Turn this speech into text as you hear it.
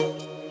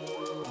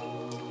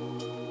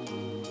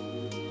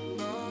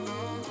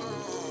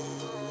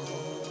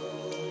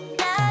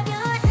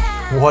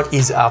What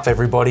is up,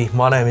 everybody?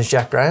 My name is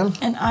Jack Graham.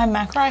 And I'm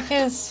Mac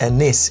Rikers. And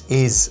this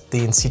is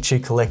the In Situ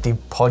Collective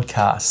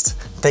podcast.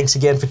 Thanks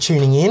again for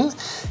tuning in.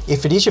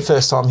 If it is your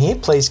first time here,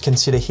 please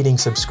consider hitting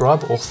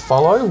subscribe or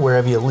follow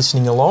wherever you're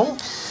listening along.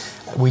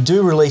 We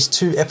do release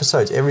 2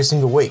 episodes every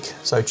single week.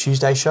 So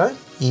Tuesday show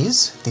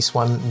is this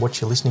one, what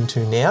you're listening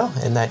to now,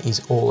 and that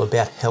is all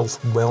about health,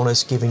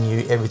 wellness, giving you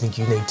everything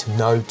you need to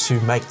know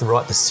to make the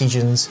right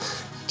decisions,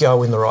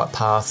 go in the right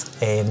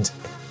path and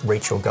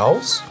reach your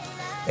goals.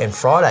 And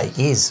Friday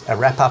is a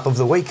wrap-up of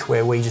the week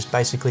where we just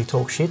basically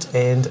talk shit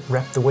and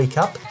wrap the week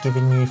up,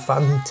 giving you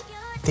fun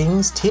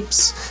things,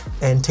 tips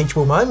and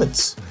teachable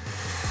moments.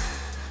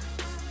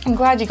 I'm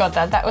glad you got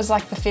that. That was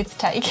like the 5th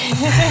take.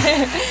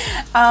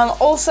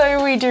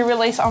 Also, we do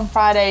release on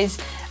Fridays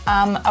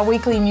a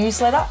weekly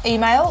newsletter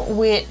email,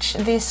 which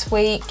this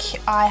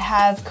week I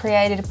have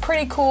created a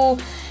pretty cool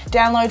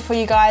download for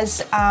you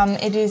guys.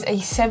 It is a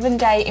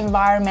 7-day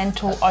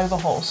environmental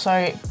overhaul.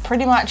 So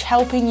pretty much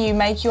helping you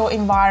make your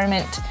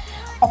environment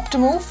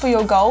optimal for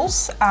your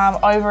goals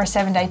over a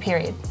 7-day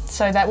period.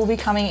 So that will be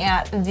coming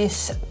out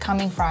this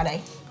coming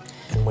Friday.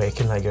 And where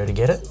can they go to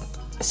get it?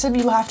 So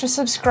you'll have to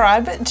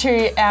subscribe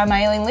to our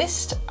mailing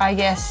list. I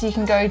guess you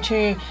can go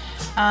to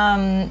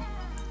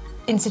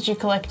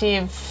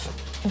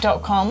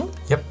institutecollective.com.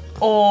 Yep.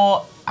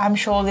 Or I'm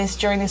sure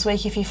during this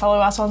week, if you follow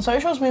us on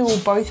socials, we will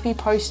both be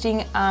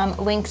posting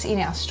links in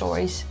our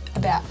stories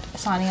about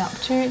signing up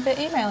to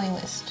the emailing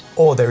list.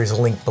 Or there is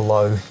a link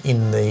below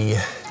in the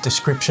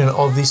description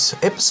of this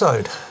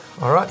episode.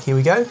 All right, here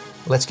we go.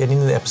 Let's get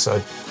into the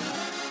episode.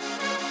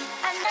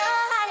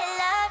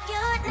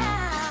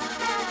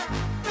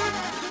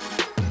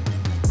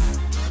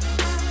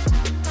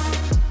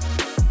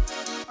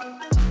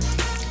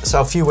 So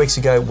a few weeks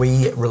ago,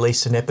 we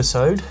released an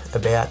episode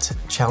about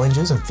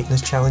challenges and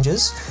fitness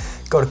challenges.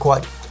 Got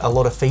quite a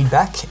lot of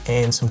feedback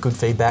and some good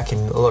feedback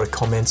and a lot of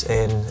comments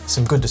and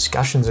some good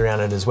discussions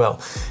around it as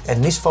well.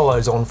 And this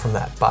follows on from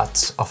that,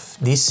 but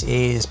this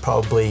is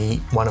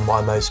probably one of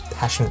my most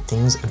passionate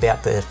things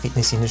about the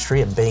fitness industry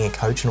and being a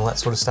coach and all that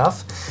sort of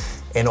stuff.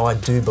 And I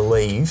do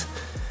believe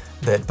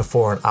that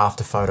before and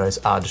after photos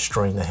are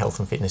destroying the health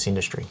and fitness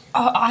industry.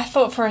 Oh, I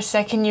thought for a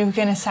second you were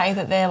going to say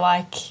that they're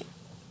like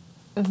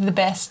the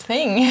best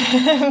thing,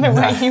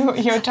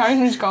 way your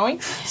tone was going.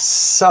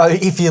 So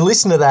if you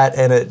listen to that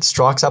and it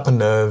strikes up a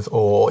nerve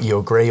or you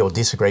agree or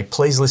disagree,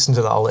 please listen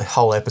to the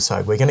whole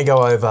episode. We're going to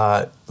go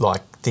over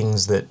like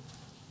things that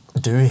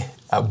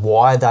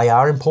why they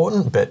are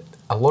important, but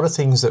a lot of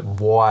things that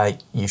why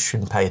you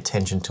shouldn't pay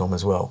attention to them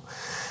as well.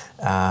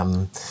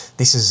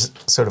 This is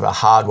sort of a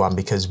hard one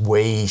because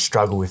we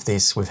struggle with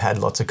this. We've had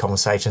lots of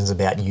conversations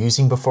about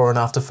using before and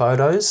after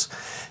photos,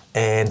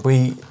 and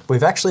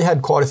we've actually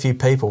had quite a few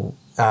people,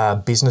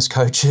 business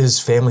coaches,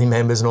 family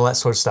members and all that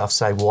sort of stuff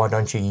say, why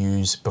don't you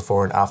use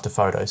before and after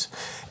photos?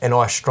 And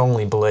I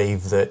strongly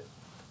believe that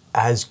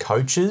as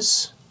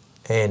coaches,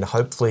 and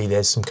hopefully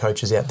there's some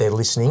coaches out there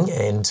listening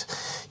and,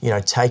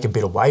 take a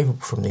bit away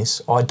from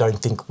this, I don't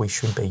think we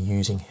should be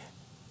using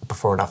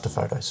before and after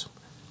photos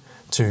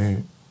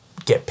to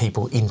get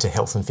people into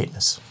health and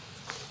fitness.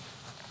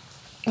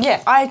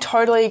 Yeah, I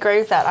totally agree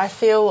with that. I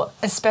feel,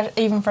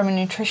 even from a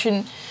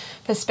nutrition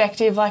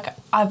perspective, like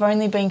I've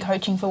only been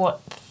coaching for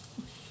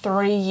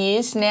 3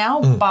 years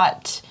now,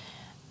 but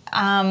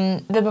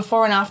the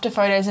before and after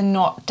photos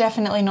are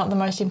definitely not the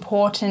most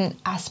important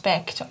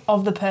aspect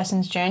of the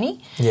person's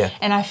journey. Yeah.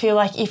 And I feel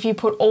like if you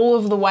put all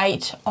of the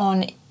weight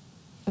on,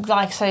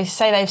 like say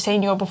they've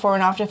seen your before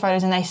and after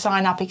photos and they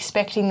sign up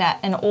expecting that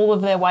and all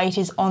of their weight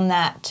is on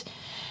that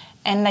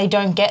and they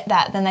don't get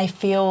that, then they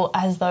feel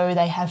as though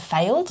they have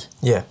failed.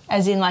 Yeah.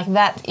 As in like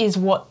that is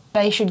what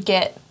they should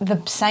get,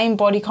 the same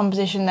body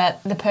composition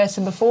that the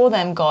person before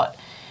them got,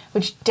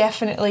 which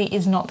definitely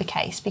is not the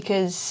case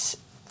because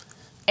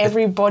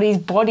everybody's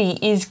body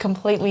is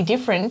completely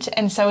different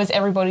and so is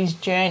everybody's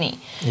journey.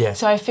 Yeah.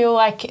 So I feel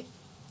like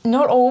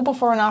not all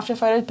before and after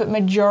photos, but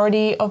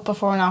majority of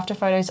before and after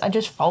photos are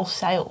just false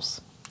sales.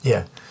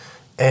 Yeah.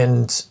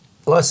 And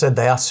like I said,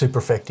 they are super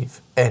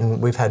effective.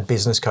 And we've had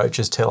business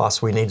coaches tell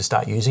us we need to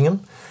start using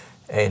them.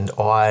 And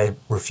I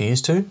refuse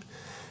to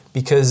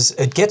because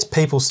it gets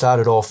people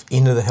started off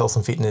into the health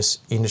and fitness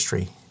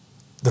industry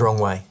the wrong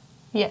way.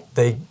 Yeah.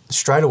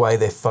 Straight away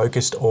they're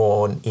focused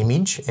on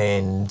image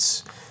and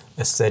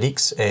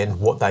aesthetics and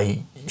what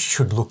they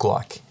should look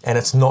like. And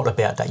it's not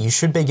about that. You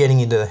should be getting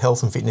into the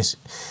health and fitness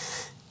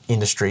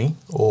industry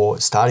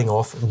or starting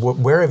off,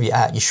 wherever you're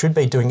at, you should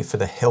be doing it for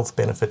the health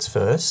benefits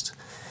first.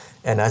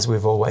 And as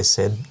we've always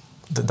said,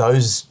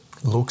 those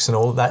looks and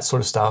all of that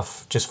sort of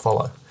stuff just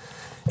follow.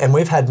 And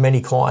we've had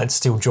many clients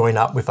still join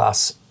up with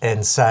us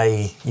and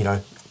say,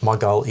 my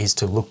goal is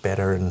to look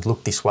better and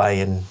look this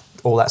way and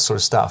all that sort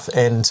of stuff.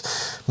 And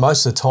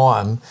most of the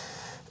time,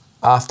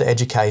 after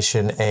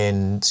education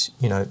and,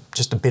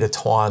 just a bit of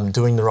time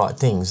doing the right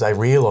things, they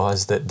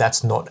realise that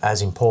that's not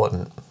as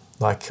important.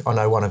 Like I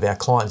know one of our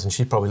clients, and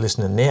she's probably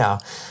listening now,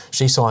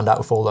 she signed up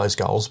with all those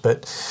goals,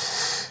 but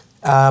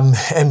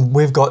And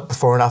we've got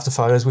before and after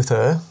photos with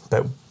her,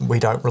 but we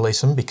don't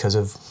release them because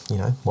of,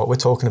 what we're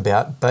talking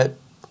about. But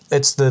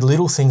it's the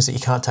little things that you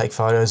can't take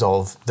photos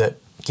of that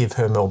give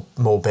her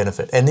more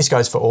benefit. And this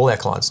goes for all our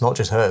clients, not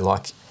just her.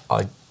 Like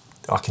I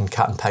can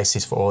cut and paste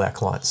this for all our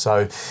clients.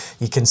 So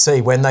you can see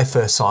when they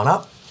first sign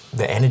up,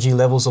 their energy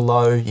levels are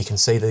low. You can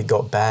see they've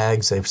got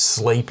bags, they're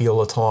sleepy all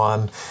the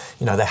time.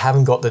 They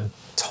haven't got the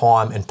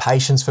time and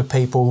patience for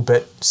people,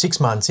 but 6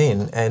 months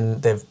in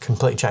and they've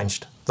completely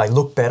changed. They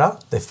look better,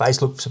 their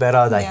face looks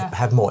better, they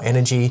have more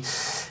energy.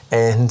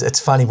 And it's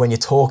funny when you're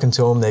talking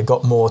to them, they've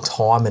got more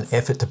time and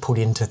effort to put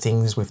into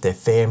things with their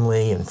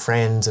family and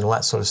friends and all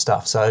that sort of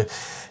stuff. So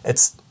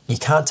you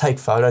can't take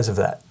photos of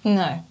that.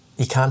 No.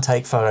 You can't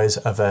take photos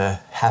of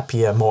a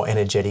happier, more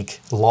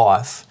energetic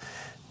life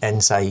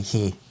and say,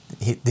 here,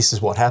 this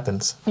is what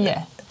happens.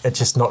 Yeah. It's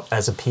just not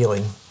as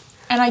appealing.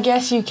 And I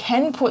guess you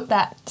can put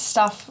that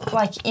stuff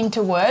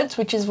into words,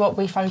 which is what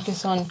we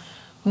focus on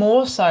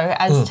more so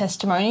as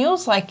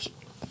testimonials, nice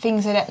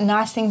things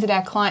that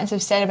our clients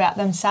have said about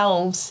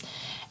themselves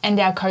and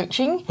our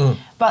coaching.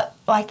 But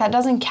that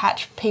doesn't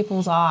catch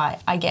people's eye,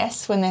 I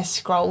guess, when they're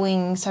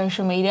scrolling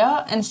social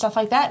media and stuff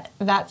like that.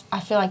 I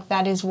feel like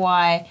that is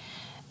why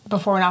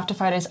before and after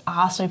photos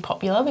are so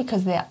popular,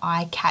 because they're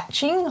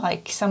eye-catching.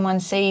 Someone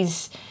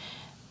sees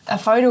a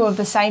photo of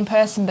the same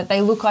person, but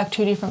they look like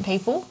two different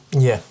people.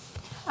 Yeah.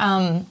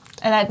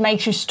 And that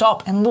makes you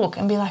stop and look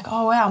and be like,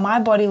 oh, wow, my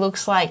body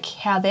looks like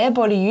how their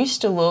body used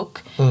to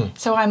look.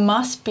 So I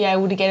must be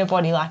able to get a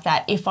body like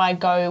that if I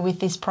go with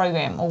this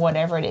program or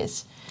whatever it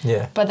is.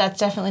 Yeah. But that's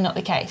definitely not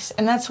the case.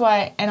 And that's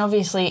why, and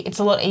obviously it's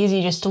a lot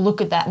easier just to look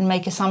at that and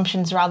make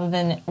assumptions rather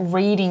than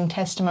reading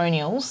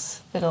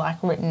testimonials that are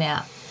written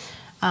out.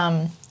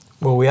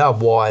 Well, we are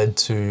wired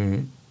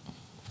to,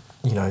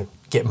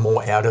 get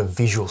more out of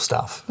visual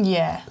stuff.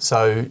 Yeah.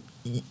 So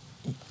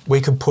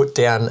we could put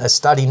down a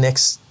study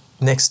next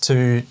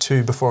to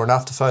before and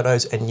after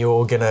photos, and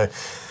you're going to,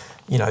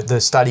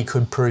 the study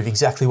could prove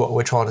exactly what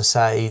we're trying to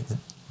say,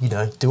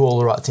 do all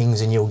the right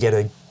things and you'll get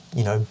a,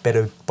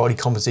 better body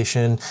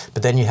composition.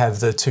 But then you have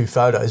the two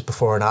photos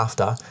before and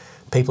after.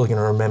 People are going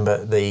to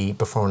remember the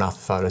before and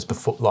after photos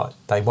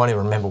they won't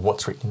even remember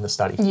what's written in the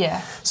study.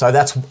 Yeah. So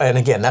that's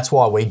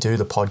why we do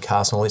the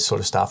podcast and all this sort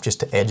of stuff,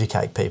 just to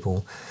educate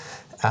people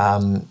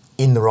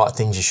in the right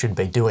things you should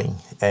be doing.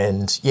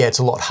 And yeah, it's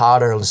a lot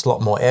harder, it's a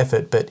lot more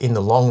effort, but in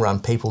the long run,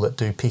 people that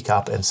do pick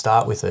up and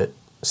start with it,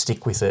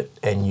 stick with it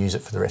and use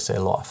it for the rest of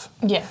their life.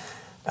 Yeah.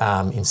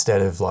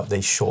 Instead of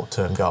these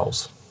short-term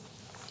goals.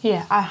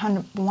 Yeah, I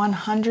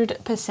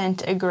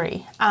 100%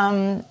 agree.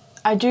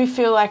 I do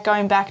feel like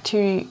going back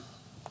to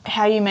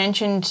how you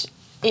mentioned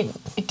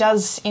it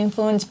does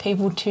influence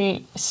people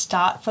to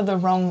start for the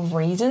wrong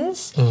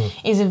reasons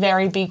is a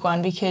very big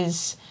one,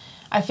 because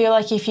I feel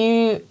like if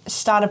you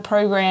start a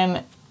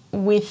program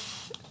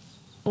with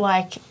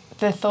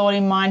the thought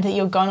in mind that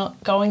you're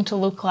going to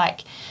look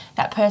like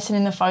that person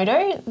in the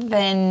photo,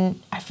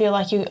 then I feel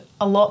like you're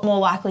a lot more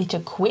likely to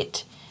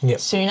quit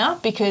sooner,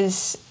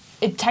 because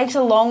it takes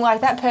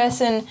that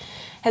person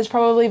has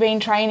probably been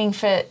training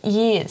for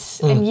years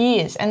and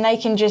years, and they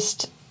can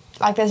just,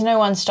 there's no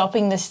one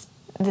stopping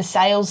the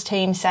sales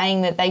team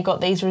saying that they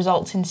got these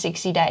results in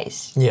 60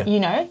 days, Yep.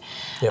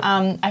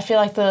 I feel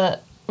like the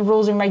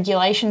rules and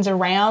regulations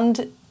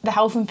around the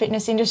health and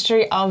fitness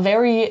industry are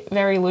very,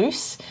 very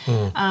loose.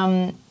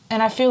 And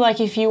I feel like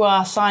if you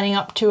are signing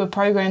up to a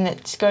program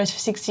that goes for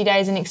 60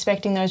 days and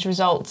expecting those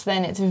results,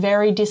 then it's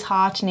very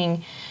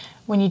disheartening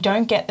when you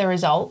don't get the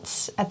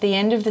results at the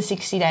end of the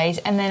 60 days.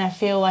 And then I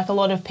feel like a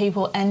lot of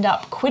people end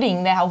up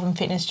quitting their health and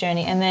fitness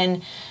journey, and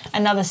then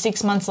another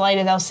 6 months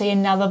later they'll see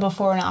another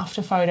before and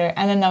after photo,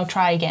 and then they'll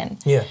try again.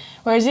 Yeah.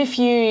 Whereas if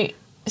you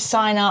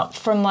sign up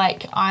from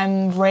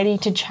I'm ready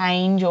to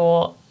change,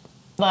 or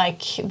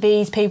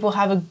these people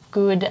have a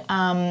good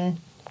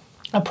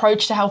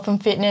approach to health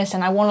and fitness,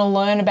 and I want to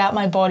learn about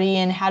my body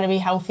and how to be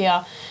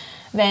healthier,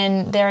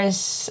 then there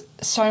is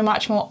so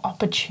much more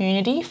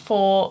opportunity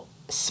for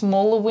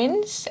smaller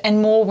wins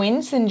and more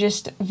wins than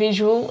just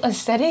visual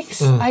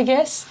aesthetics, I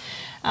guess.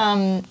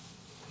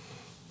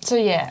 So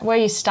yeah, where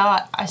you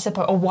start, I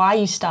suppose, or why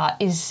you start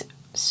is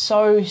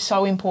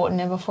so important,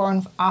 and before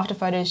and after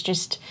photos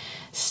just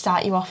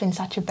start you off in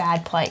such a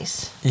bad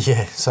place.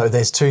 Yeah, so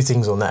there's two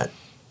things on that.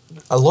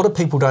 A lot of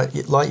people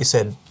don't, like you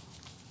said,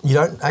 you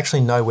don't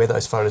actually know where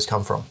those photos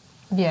come from.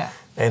 Yeah.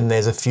 And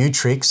there's a few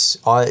tricks.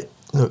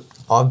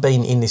 I've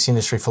been in this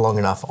industry for long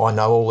enough. I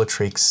know all the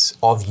tricks.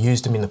 I've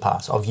used them in the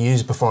past. I've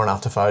used before and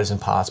after photos in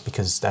the past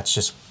because that's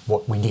just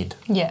what we did.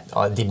 Yeah.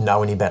 I didn't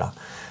know any better.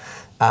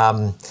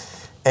 And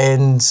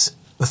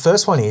the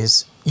first one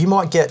is, you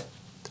might get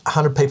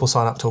 100 people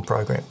sign up to a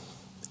program,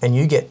 and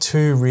you get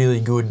 2 really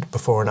good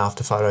before and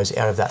after photos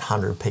out of that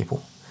 100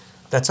 people.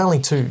 That's only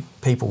 2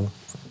 people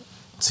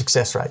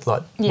success rate,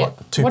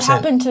 2%. What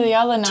happened to the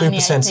other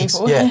 98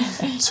 people?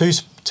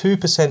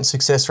 2%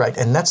 success rate,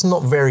 and that's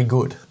not very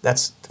good.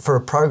 That's for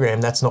a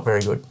program, that's not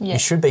very good. Yeah. You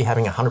should be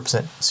having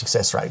 100%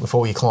 success rate with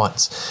all your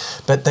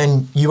clients. But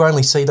then you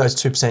only see those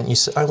 2%,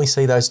 you only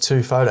see those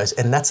 2 photos,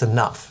 and that's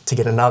enough to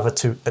get another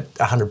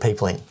 100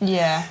 people in.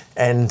 Yeah.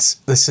 And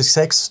the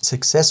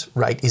success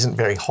rate isn't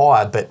very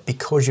high, but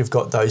because you've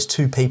got those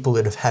 2 people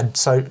that have had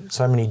so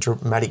many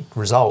dramatic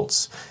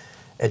results,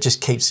 it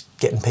just keeps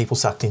getting people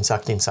sucked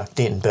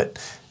in. But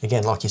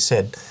again, like you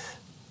said,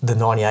 the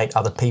 98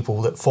 other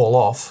people that fall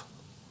off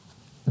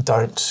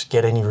don't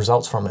get any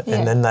results from it. Yeah,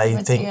 And then they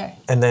think,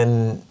 and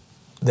then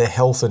their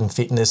health and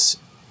fitness,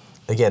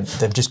 again,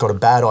 they've just got a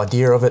bad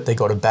idea of it. They've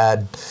got a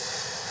bad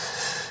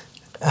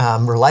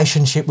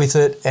relationship with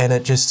it, and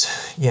it just,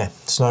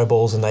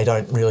 snowballs, and they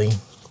don't really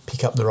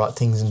pick up the right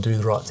things and do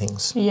the right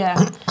things.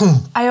 Yeah.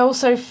 I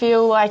also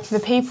feel like the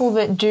people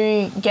that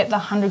do get the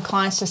 100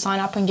 clients to sign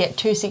up and get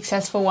 2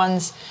 successful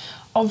ones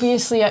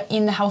obviously are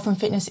in the health and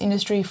fitness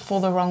industry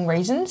for the wrong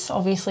reasons.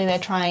 Obviously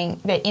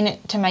they're in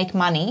it to make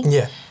money.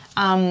 Yeah.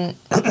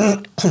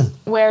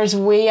 Whereas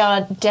we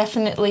are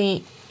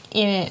definitely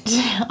in it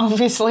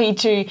obviously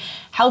to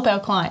help our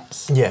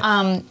clients.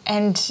 Yeah.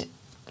 And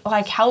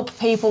like help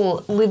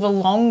people live a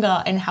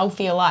longer and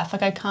healthier life.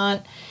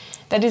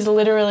 That is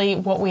literally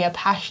what we are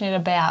passionate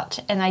about.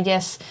 And I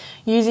guess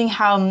using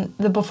how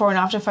the before and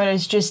after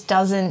photos just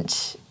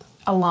doesn't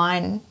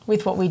align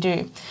with what we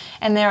do.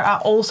 And there are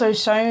also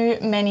so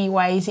many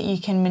ways that you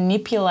can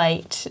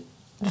manipulate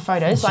the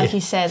photos, like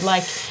you said,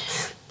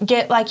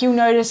 you'll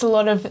notice a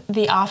lot of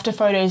the after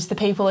photos, the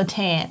people are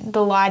tan,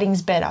 the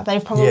lighting's better.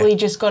 They've probably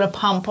just got a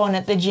pump on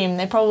at the gym.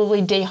 They're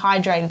probably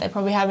dehydrated. They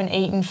probably haven't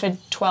eaten for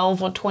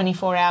 12 or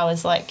 24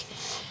 hours.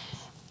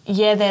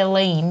 They're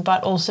lean,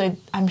 but also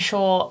I'm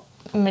sure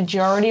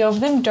majority of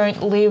them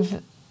don't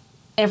live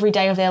every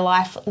day of their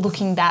life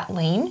looking that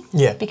lean.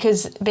 Yeah.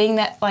 Because being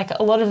that,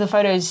 a lot of the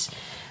photos,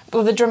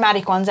 well, the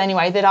dramatic ones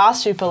anyway, that are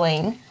super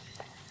lean,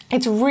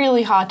 it's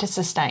really hard to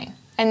sustain.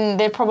 And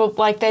they're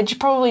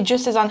probably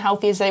just as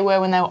unhealthy as they were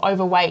when they were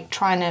overweight,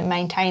 trying to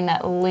maintain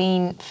that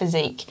lean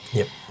physique.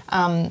 Yep.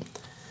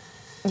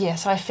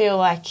 So I feel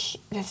like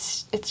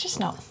it's just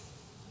not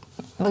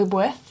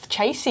worth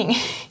chasing.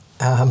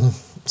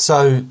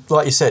 So,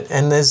 like you said,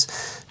 and there's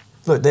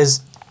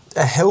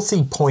a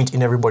healthy point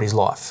in everybody's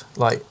life.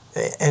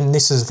 And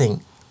this is the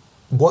thing,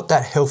 what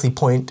that healthy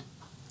point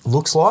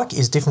looks like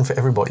is different for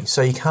everybody.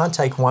 So you can't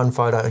take one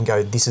photo and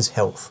go, this is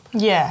health.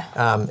 Yeah.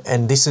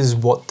 And this is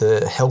what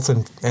the health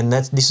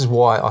this is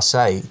why I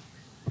say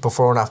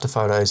before and after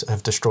photos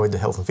have destroyed the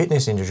health and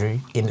fitness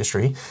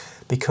industry,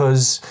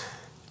 because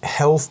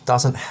health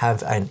doesn't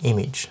have an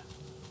image.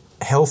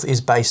 Health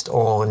is based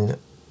on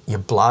your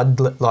blood,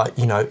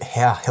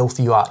 how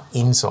healthy you are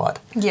inside.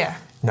 Yeah.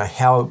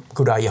 How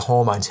good are your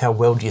hormones? How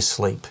well do you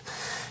sleep?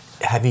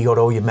 Have you got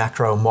all your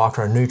macro and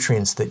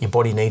micronutrients that your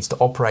body needs to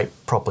operate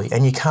properly?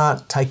 And you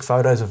can't take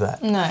photos of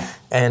that. No.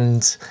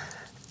 And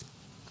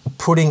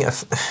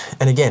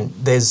and again,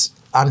 there's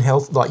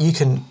unhealth,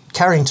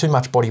 carrying too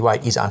much body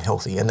weight is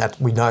unhealthy, and that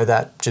we know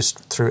that just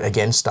through,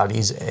 again,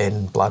 studies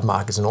and blood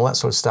markers and all that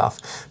sort of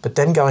stuff. But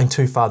then going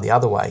too far the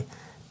other way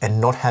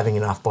and not having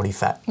enough body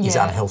fat is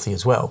unhealthy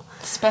as well.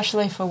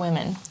 Especially for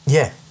women.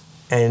 Yeah.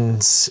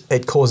 And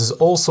it causes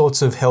all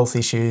sorts of health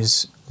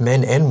issues,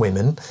 men and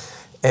women.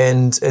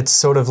 And it's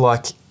sort of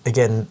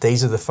again,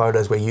 these are the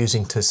photos we're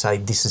using to say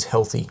this is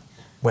healthy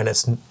when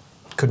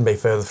couldn't be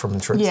further from the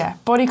truth. Yeah,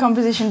 body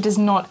composition does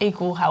not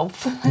equol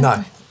health.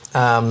 No.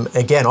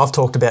 Again, I've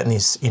talked about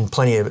this in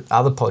plenty of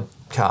other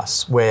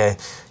podcasts where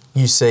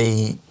you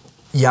see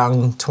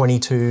young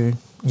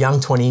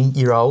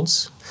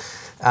 20-year-olds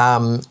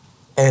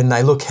and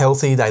they look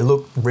healthy, they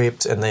look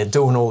ripped, and they're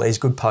doing all these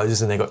good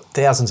poses and they've got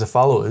thousands of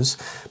followers,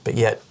 but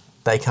yet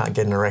they can't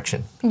get an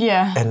erection.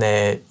 Yeah. And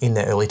they're in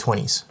their early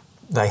 20s.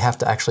 They have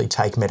to actually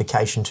take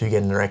medication to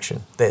get an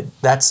erection.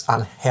 That's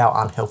how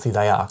unhealthy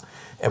they are.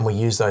 And we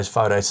use those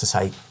photos to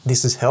say,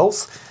 this is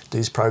health, do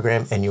this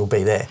program, and you'll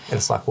be there. And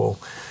it's well...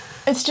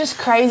 It's just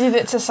crazy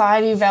that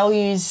society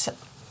values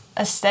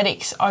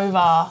aesthetics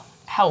over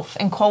health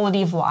and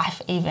quality of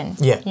life even.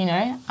 Yeah.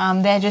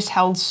 They're just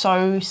held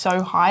so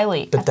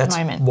highly at the moment. But that's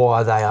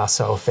why they are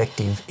so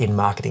effective in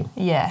marketing.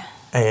 Yeah.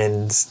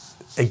 And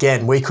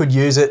again, we could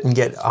use it and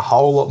get a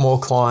whole lot more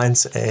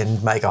clients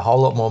and make a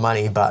whole lot more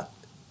money, but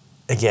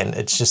again,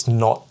 it's just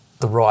not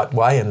the right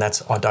way, and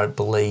I don't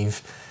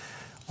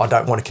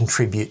want to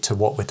contribute to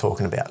what we're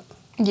talking about.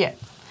 Yeah.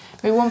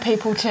 We want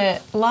people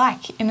to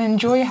and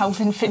enjoy health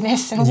and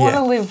fitness and want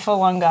to live for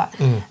longer.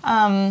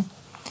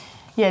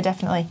 Yeah,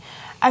 definitely.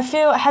 I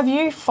feel, have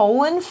you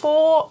fallen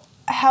for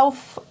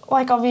health?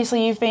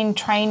 Obviously you've been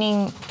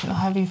training,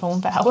 have you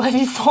fallen for health? Have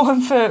you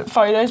fallen for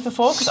photos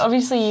before? Because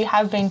obviously you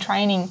have been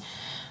training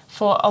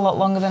for a lot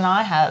longer than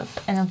I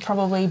have, and have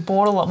probably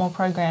bought a lot more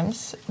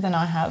programs than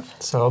I have.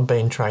 So I've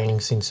been training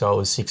since I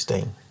was 16,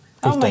 15.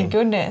 Oh my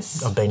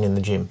goodness. I've been in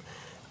the gym.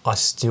 I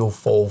still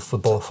fall for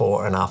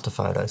before and after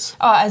photos.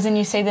 Oh, as in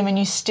you see them and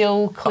you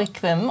still click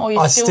them, or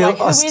you're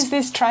who is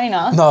this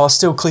trainer? No, I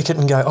still click it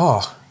and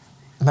go,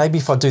 maybe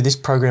if I do this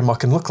program, I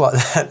can look like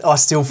that. I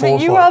still fall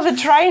for it. You are the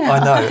trainer. I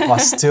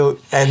know.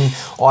 And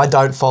I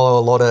don't follow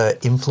a lot of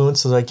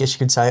influencers, I guess you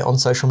could say, on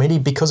social media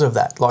because of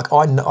that. Like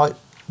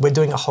we're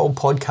doing a whole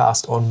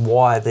podcast on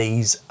why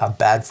these are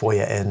bad for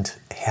you and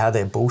how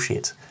they're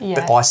bullshit. Yeah.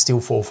 But I still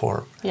fall for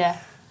them. Yeah.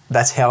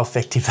 That's how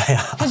effective they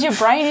are. Because your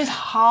brain is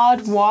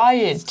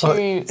hardwired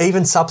to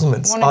even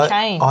supplements. want to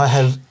change. I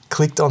have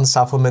clicked on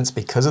supplements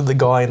because of the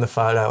guy in the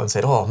photo and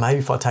said, oh, maybe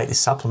if I take this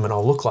supplement,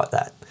 I'll look like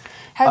that.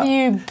 Have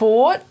you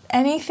bought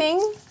anything?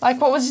 Like,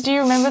 do you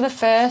remember the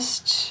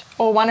first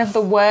or one of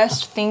the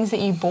worst things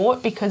that you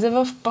bought because of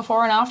a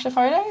before and after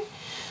photo?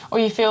 Or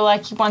you feel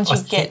like once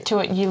you get to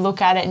it, you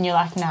look at it and you're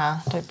like, nah,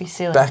 don't be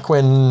silly. Back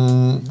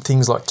when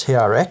things like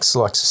TRX,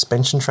 like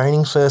suspension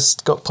training,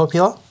 first got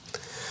popular,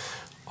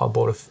 I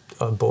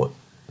bought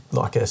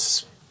like a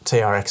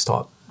TRX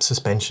type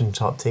suspension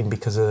type thing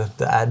because of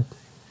the ad.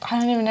 I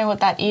don't even know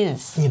what that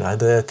is. You know,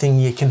 the thing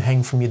you can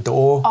hang from your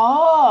door.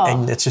 Oh.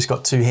 And it's just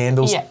got 2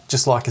 handles, Yeah.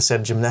 just like a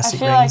set of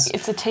gymnastic I feel rings. like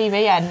it's a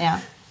TV ad now.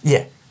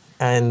 Yeah.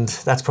 And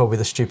that's probably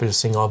the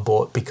stupidest thing I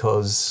bought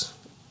because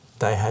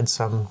they had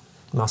some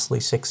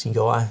muscly, sexy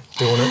guy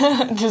doing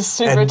it. Just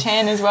super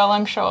tan as well,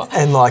 I'm sure.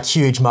 And like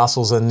huge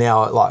muscles, and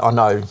now like I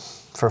know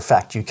for a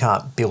fact you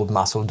can't build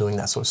muscle doing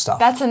that sort of stuff.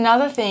 That's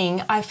another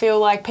thing. I feel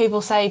like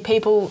people say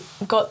people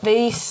got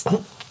these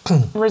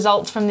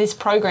results from this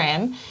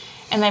program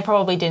and they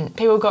probably didn't.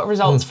 People got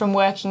results from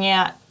working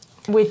out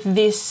with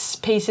this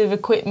piece of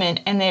equipment,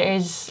 and there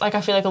is, like,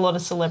 I feel like a lot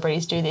of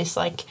celebrities do this,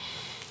 like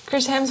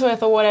Chris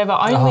Hemsworth or whatever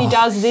only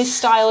does this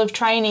style of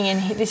training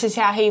and this is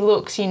how he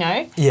looks, you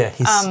know? Yeah,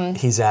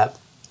 his app,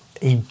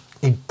 he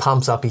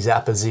pumps up his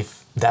app as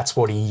if that's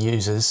what he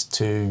uses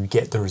to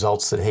get the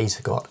results that he's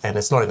got, and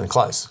it's not even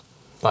close.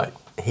 Like,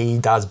 he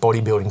does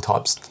bodybuilding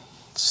type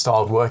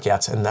styled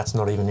workouts, and that's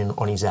not even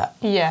on his app.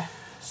 Yeah.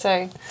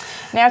 So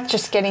now it's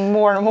just getting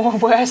more and more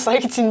worse.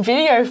 Like, it's in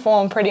video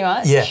form pretty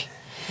much. Yeah.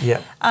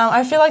 Yeah.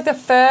 I feel like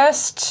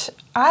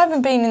I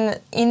haven't been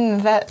in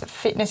that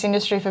fitness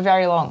industry for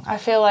very long. I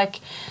feel like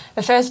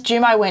the first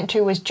gym I went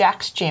to was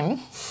Jack's Gym.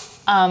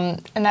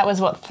 And that was,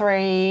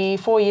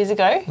 3-4 years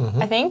ago,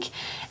 I think.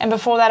 And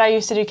before that, I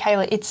used to do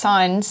Kayla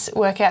Itzein's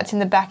workouts in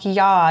the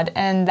backyard.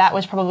 And that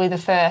was probably the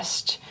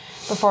first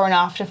before and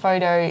after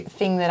photo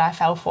thing that I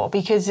fell for,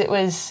 because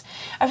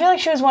I feel like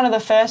she was one of the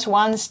first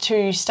ones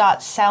to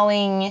start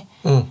selling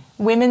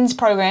women's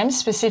programs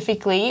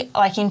specifically,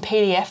 like in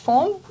PDF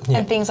form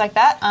and things like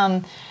that.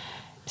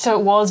 So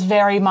it was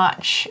very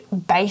much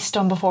based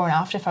on before and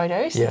after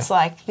photos. Yeah. It's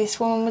like, this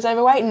woman was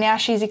overweight and now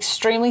she's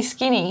extremely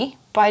skinny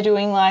by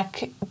doing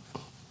like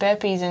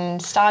burpees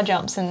and star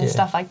jumps and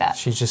stuff like that.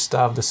 She's just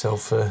starved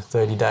herself for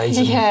 30 days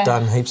and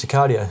done heaps of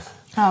cardio.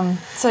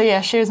 So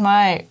yeah, she was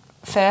my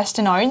first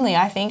and only,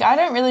 I think. I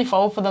don't really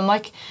fall for them.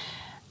 Like,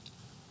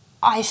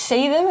 I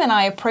see them and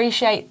I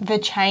appreciate the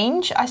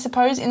change, I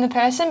suppose, in the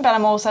person, but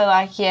I'm also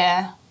like,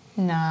 yeah,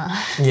 nah.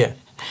 Yeah.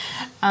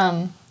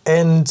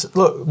 And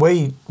look,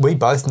 we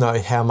both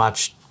know how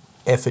much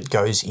effort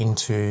goes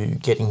into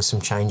getting some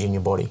change in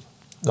your body.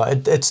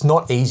 Like, it's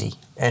not easy,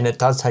 and it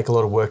does take a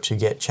lot of work to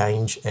get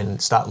change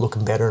and start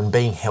looking better and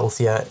being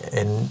healthier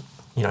and,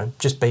 you know,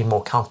 just being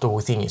more comfortable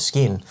within your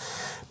skin.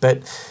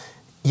 But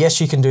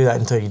yes, you can do that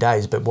in 30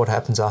 days, but what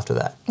happens after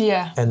that?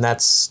 Yeah. And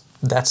that's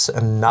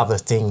another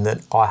thing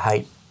that I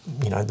hate,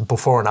 you know, the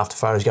before and after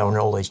photos going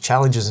all these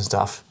challenges and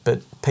stuff,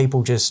 but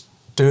people just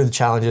do the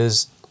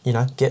challenges, you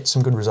know, get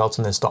some good results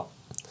and then stop.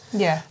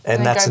 Yeah.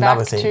 And that's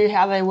another thing. To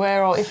how they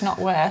were, or if not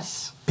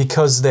worse.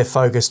 Because they're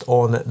focused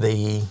on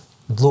the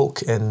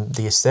look and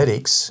the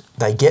aesthetics,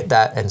 they get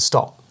that and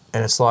stop.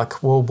 And it's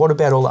like, well, what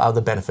about all the other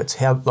benefits?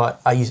 How, like,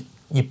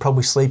 you're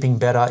probably sleeping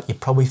better, you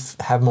probably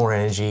have more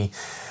energy,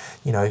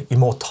 you know, you're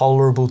more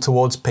tolerable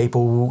towards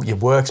people, your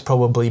work's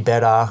probably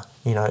better,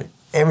 you know,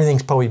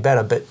 everything's probably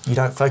better, but you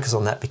don't focus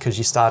on that because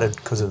you started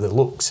because of the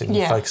looks and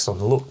you focused on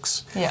the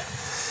looks. Yeah.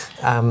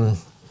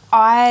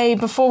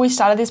 Before we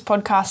started this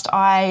podcast,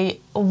 I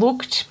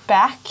looked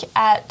back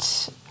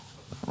at,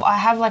 I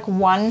have like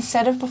one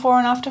set of before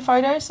and after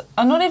photos,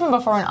 or not even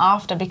before and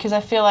after, because I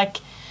feel like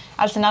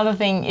that's another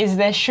thing, is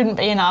there shouldn't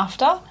be an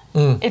after.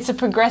 It's a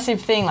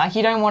progressive thing. Like,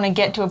 you don't want to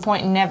get to a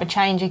point and never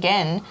change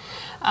again.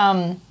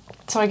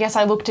 So I guess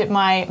I looked at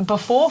my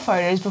before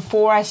photos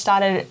before I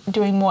started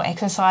doing more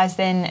exercise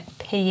than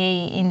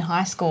PE in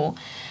high school.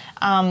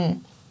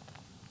 And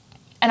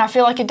I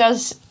feel like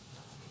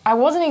I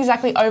wasn't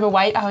exactly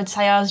overweight. I would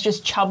say I was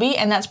just chubby,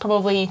 and that's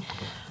probably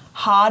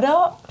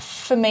harder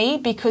for me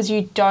because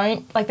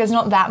there's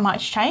not that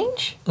much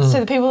change. So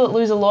the people that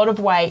lose a lot of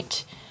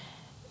weight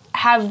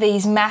have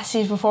these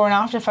massive before and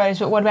after photos,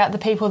 but what about the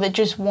people that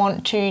just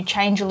want to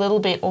change a little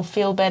bit or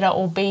feel better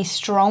or be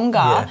stronger?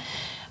 Yeah.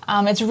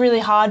 It's really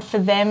hard for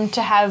them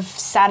to have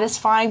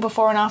satisfying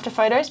before and after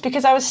photos,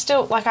 because I was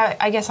still, like,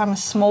 I guess I'm a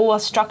smaller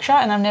structure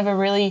and I've never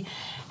really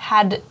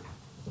had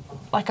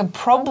like a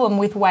problem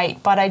with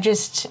weight, but I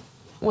just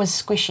was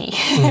squishy,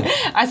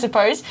 I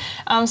suppose.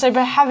 So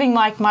by having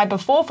like my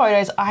before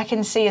photos, I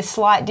can see a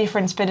slight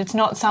difference, but it's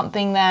not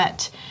something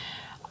that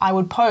I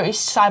would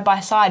post side by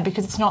side,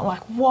 because it's not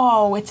like,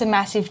 whoa, it's a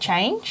massive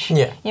change.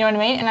 Yeah. You know what I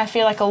mean? And I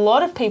feel like a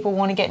lot of people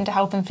want to get into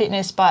health and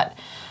fitness, but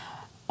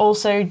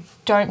also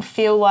don't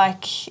feel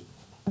like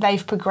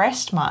they've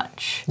progressed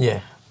much.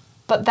 Yeah.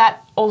 But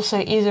that also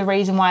is a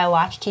reason why I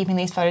like keeping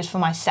these photos for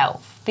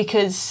myself,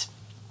 because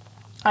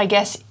I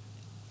guess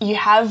you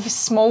have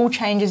small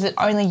changes that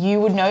only you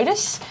would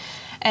notice.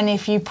 And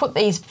if you put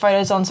these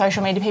photos on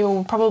social media, people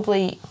will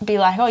probably be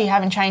like, oh, you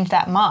haven't changed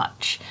that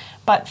much.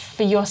 But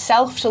for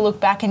yourself to look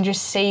back and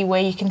just see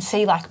where you can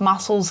see like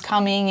muscles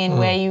coming and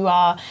where you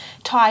are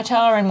tighter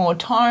and more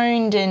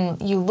toned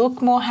and you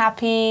look more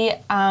happy,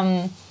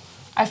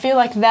 I feel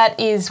like that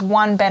is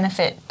one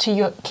benefit to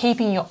your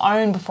keeping your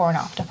own before and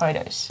after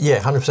photos. Yeah,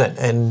 100%.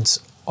 And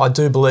I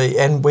do believe,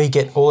 and we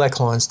get all our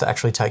clients to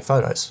actually take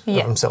photos of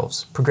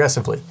themselves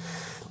progressively,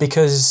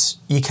 because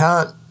you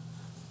can't,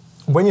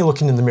 when you're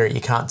looking in the mirror,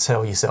 you can't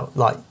tell yourself,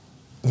 like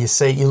you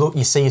see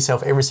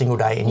yourself every single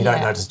day and you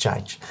don't notice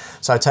change.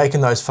 So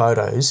taking those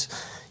photos,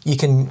 you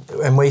can,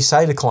 and we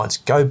say to clients,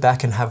 go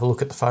back and have a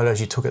look at the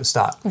photos you took at the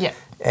start. Yeah.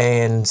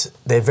 And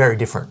they're very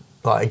different.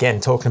 Like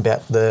again, talking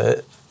about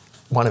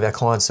one of our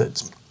clients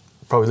that's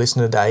probably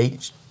listening today,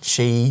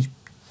 she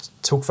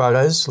took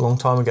photos a long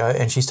time ago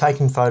and she's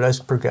taking photos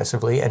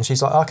progressively and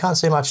she's like, I can't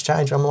see much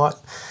change. I'm like,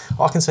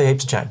 I can see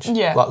heaps of change.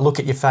 Yeah. Like look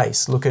at your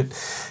face, look at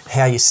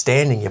how you're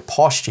standing, your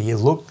posture, you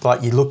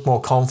look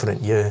more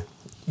confident. You're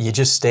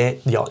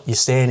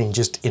standing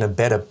just in a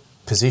better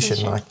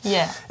position. Like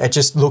it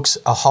just looks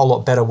a whole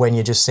lot better when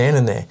you're just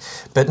standing there.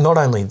 But not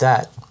only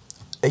that,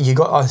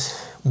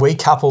 we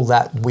couple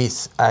that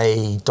with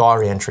a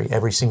diary entry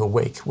every single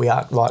week.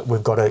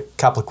 We've got a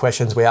couple of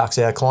questions we ask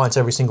our clients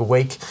every single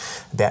week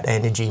about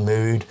energy,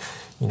 mood,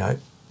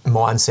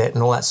 mindset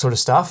and all that sort of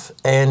stuff.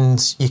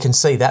 And you can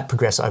see that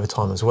progress over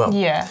time as well.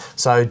 Yeah.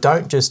 So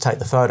don't just take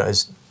the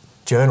photos,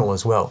 journal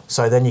as well.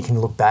 So then you can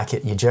look back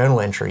at your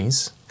journal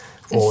entries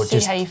and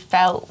see how you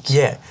felt.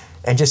 Yeah.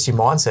 And just your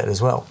mindset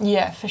as well.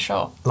 Yeah, for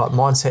sure. Like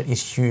mindset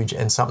is huge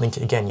and something,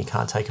 again, you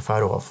can't take a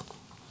photo of.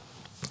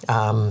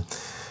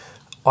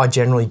 I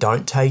generally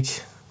don't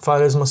take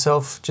photos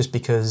myself just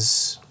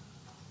because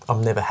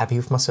I'm never happy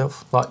with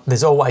myself. Like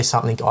there's always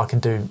something I can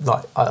do.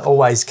 Like I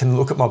always can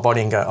look at my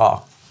body and go,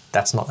 oh,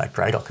 that's not that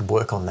great. I could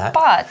work on that.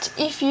 But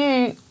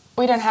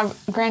we don't have,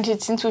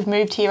 granted, since we've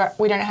moved here,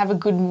 we don't have a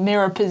good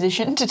mirror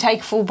position to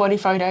take full body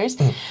photos.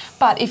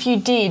 But if you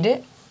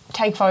did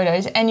take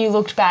photos and you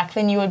looked back,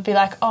 then you would be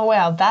like, oh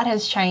wow, that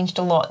has changed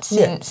a lot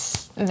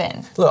since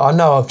then. Look, I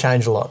know I've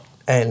changed a lot,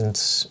 and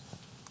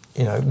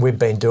we've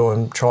been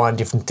trying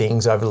different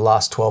things over the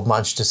last 12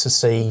 months just to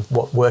see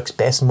what works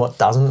best and what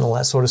doesn't and all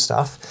that sort of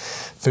stuff.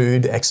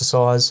 Food,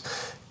 exercise.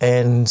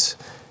 And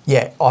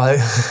yeah, I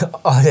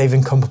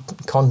even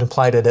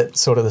contemplated at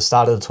sort of the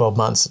start of the 12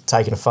 months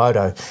taking a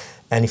photo.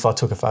 And if I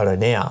took a photo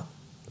now,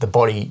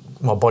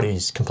 my body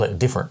is completely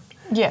different.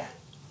 Yeah.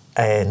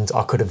 And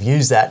I could have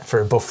used that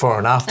for a before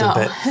and after.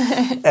 But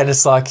and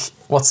it's like,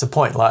 what's the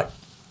point? Like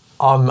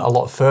I'm a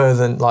lot further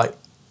than like,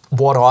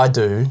 what I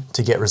do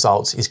to get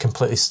results is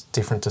completely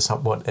different to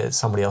what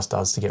somebody else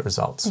does to get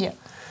results. Yeah.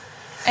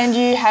 And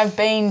you have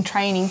been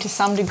training to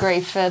some degree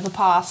for the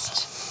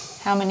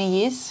past how many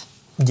years?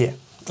 Yeah,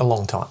 a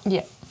long time.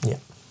 Yeah. Yeah.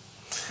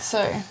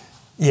 So.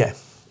 Yeah.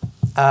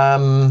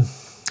 I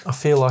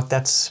feel like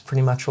that's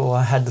pretty much all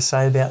I had to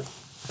say about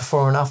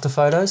before and after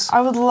photos.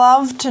 I would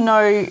love to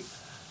know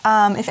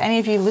if any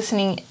of you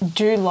listening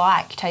do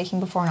like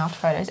taking before and after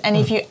photos, and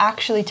if you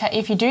actually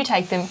if you do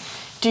take them,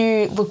 do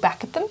you look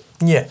back at them?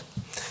 Yeah.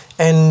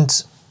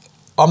 And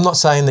I'm not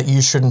saying that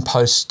you shouldn't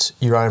post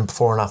your own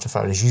before and after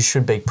photos. You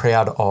should be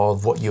proud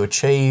of what you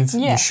achieve.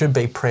 Yeah. You should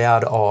be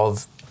proud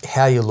of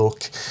how you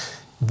look,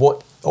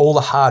 what all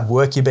the hard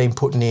work you've been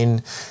putting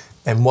in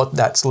and what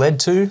that's led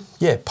to.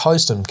 Yeah,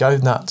 post them. Go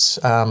nuts.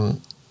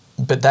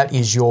 But that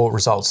is your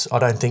results. I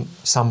don't think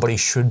somebody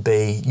should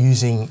be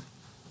using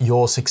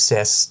your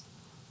success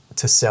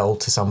to sell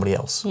to somebody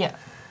else. Yeah.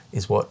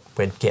 Is what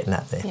we're getting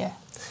at there. Yeah.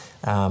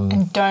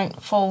 And don't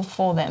fall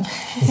for them.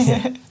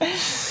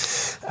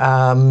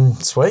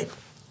 Sweet.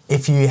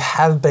 If you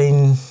have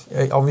been,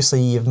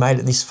 obviously you've made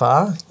it this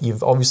far,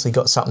 you've obviously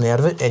got something out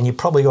of it and you've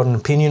probably got an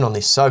opinion on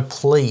this. So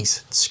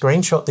please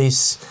screenshot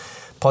this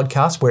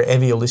podcast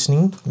wherever you're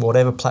listening,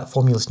 whatever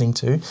platform you're listening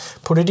to,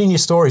 put it in your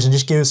stories and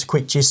just give us a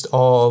quick gist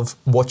of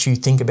what you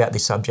think about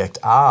this subject.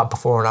 Are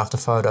before and after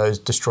photos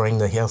destroying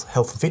the health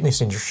and fitness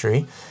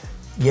industry?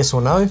 Yes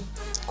or no?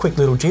 Quick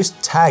little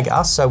gist, tag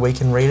us so we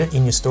can read it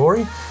in your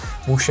story.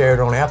 We'll share it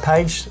on our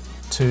page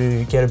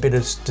to get a bit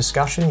of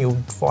discussion. You'll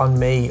find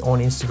me on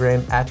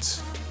Instagram at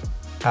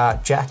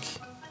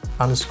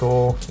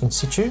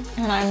Jack_insitu.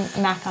 And I'm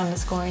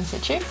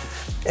Mac_insitu.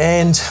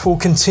 And we'll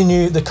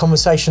continue the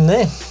conversation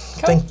there.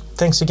 Cool.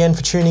 Thanks again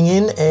for tuning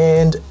in,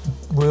 and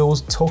we'll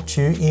talk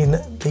to you in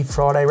the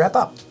Friday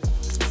wrap-up.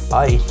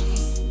 Bye.